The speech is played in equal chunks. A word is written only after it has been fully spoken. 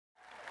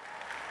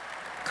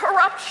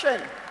Corruption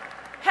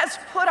has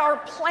put our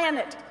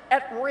planet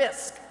at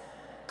risk.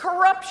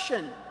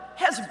 Corruption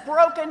has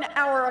broken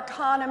our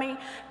economy,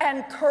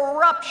 and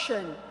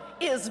corruption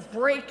is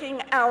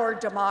breaking our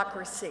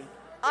democracy.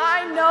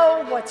 I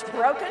know what's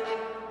broken.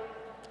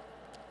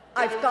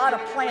 I've got a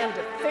plan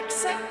to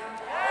fix it. And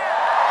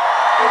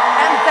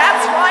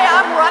that's why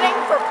I'm running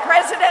for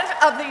President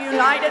of the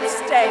United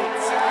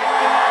States.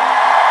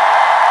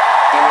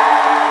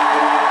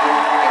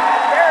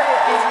 There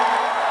it is.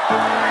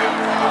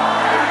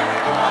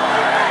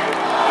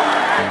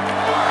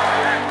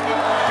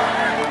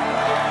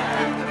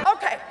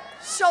 Okay,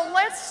 so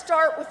let's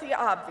start with the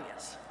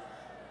obvious.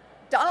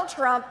 Donald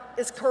Trump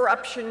is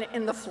corruption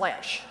in the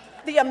flesh.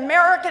 The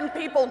American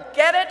people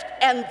get it,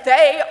 and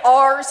they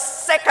are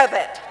sick of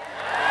it.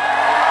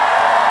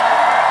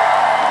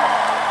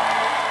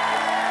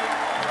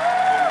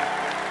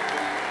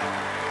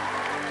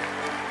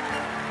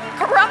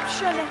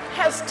 Corruption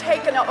has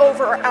taken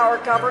over our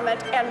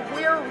government, and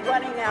we're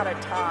running out of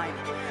time.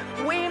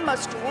 We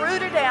must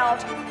root it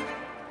out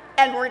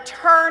and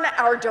return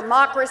our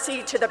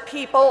democracy to the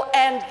people,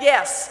 and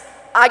yes,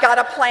 I got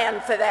a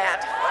plan for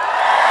that.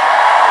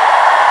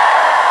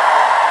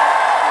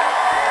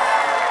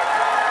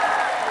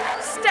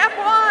 Step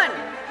one,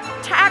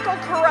 tackle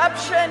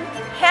corruption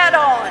head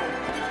on.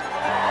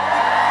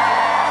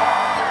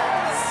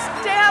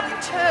 Step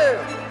two,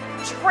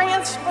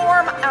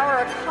 transform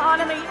our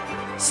economy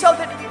so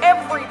that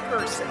every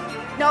person,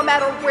 no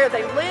matter where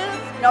they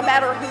live, no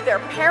matter who their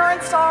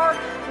parents are,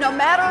 no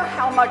matter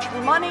how much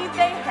money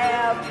they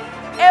have,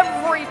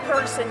 every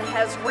person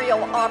has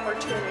real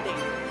opportunity.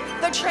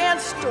 The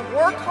chance to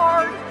work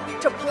hard,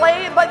 to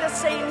play by the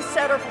same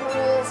set of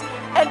rules,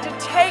 and to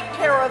take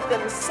care of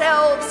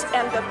themselves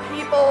and the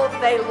people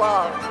they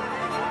love.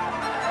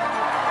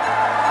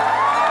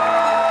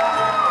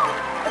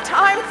 The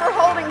time for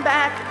holding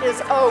back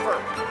is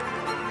over.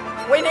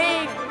 We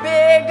need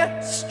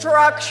big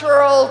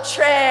structural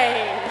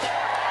change.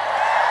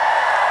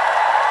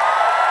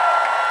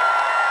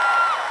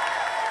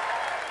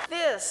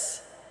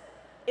 This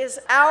is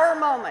our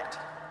moment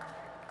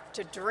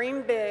to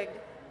dream big,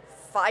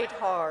 fight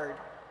hard,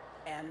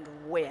 and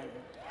win.